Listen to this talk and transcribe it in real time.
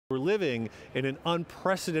We're living in an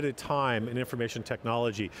unprecedented time in information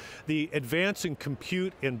technology. The advance in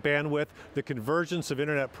compute and bandwidth, the convergence of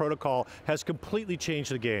internet protocol has completely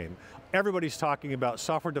changed the game. Everybody's talking about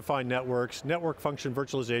software-defined networks, network function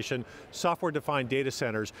virtualization, software-defined data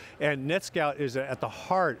centers, and NetScout is at the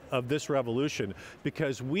heart of this revolution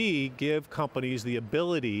because we give companies the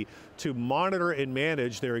ability to monitor and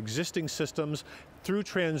manage their existing systems through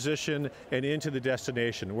transition and into the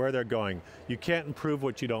destination, where they're going. You can't improve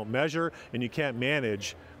what you don't measure, and you can't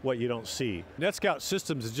manage what you don't see. NetScout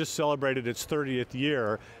Systems has just celebrated its 30th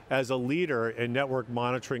year as a leader in network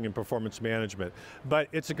monitoring and performance management. But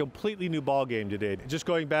it's a completely new ballgame today. Just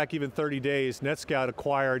going back even 30 days, NetScout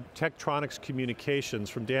acquired Tektronix Communications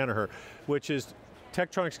from Danaher, which is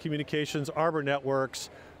Tektronix Communications, Arbor Networks,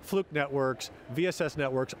 Fluke Networks, VSS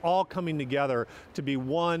Networks, all coming together to be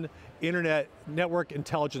one internet network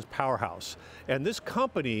intelligence powerhouse. And this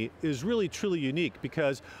company is really truly unique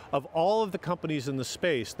because of all of the companies in the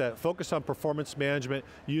space that focus on performance management,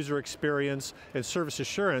 user experience, and service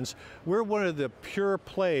assurance, we're one of the pure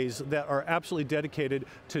plays that are absolutely dedicated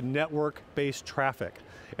to network-based traffic.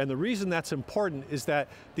 And the reason that's important is that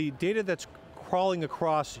the data that's crawling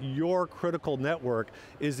across your critical network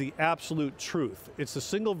is the absolute truth. It's the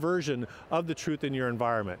single version of the truth in your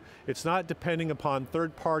environment. It's not depending upon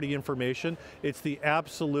third-party information, it's the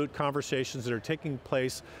absolute conversations that are taking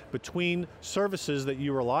place between services that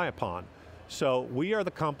you rely upon. So we are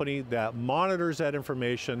the company that monitors that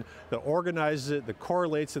information, that organizes it, that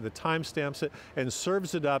correlates it, that timestamps it, and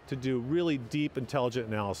serves it up to do really deep, intelligent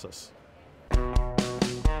analysis.